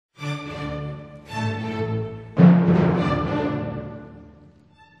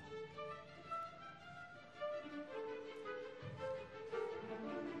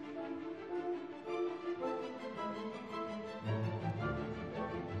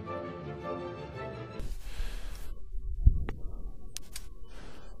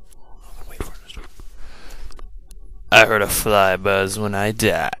I heard a fly buzz when I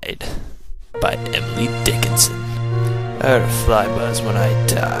died, by Emily Dickinson. I heard a fly buzz when I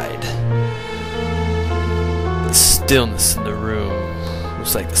died. The stillness in the room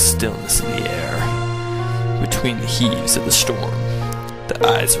was like the stillness in the air. Between the heaves of the storm, the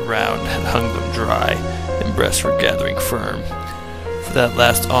eyes around had hung them dry, and breaths were gathering firm. For that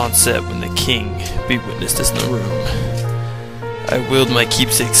last onset when the king be witnessed us in the room, I willed my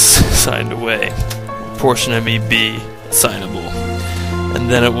keepsakes signed away, a portion of me be signable. And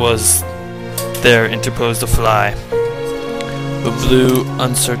then it was there interposed a fly, a blue,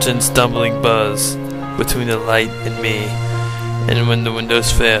 uncertain, stumbling buzz between the light and me, and when the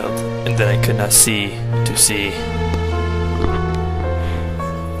windows failed, and then I could not see to see.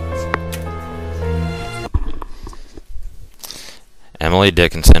 Emily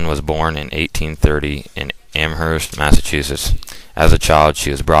Dickinson was born in 1830 in Amherst, Massachusetts. As a child,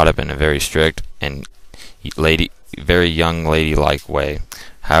 she was brought up in a very strict and very young ladylike way.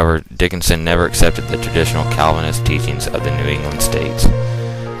 However, Dickinson never accepted the traditional Calvinist teachings of the New England states.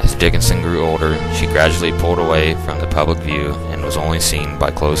 As Dickinson grew older, she gradually pulled away from the public view and was only seen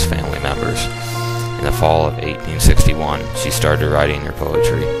by close family members. In the fall of 1861, she started writing her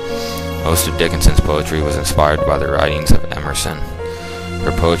poetry. Most of Dickinson's poetry was inspired by the writings of Emerson.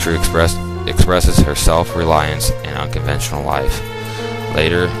 Her poetry expresses her self-reliance and unconventional life.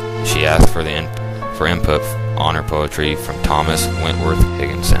 Later, she asked for input on her poetry from Thomas Wentworth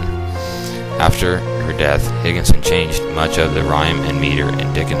Higginson. After her death, Higginson changed much of the rhyme and meter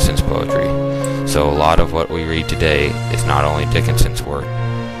in Dickinson's poetry, so a lot of what we read today is not only Dickinson's work,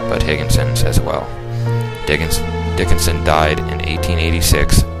 but Higginson's as well. Dickinson died in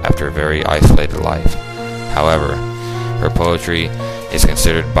 1886 after a very isolated life. However, her poetry is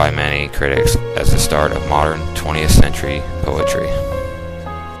considered by many critics as the start of modern 20th century poetry.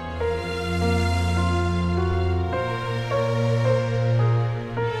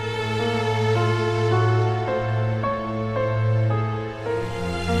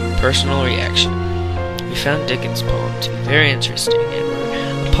 Personal reaction. We found Dickens' poem to be very interesting and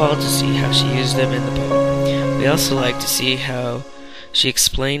were appalled to see how she used them in the poem. We also liked to see how she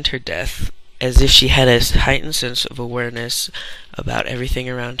explained her death as if she had a heightened sense of awareness about everything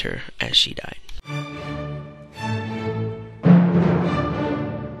around her as she died.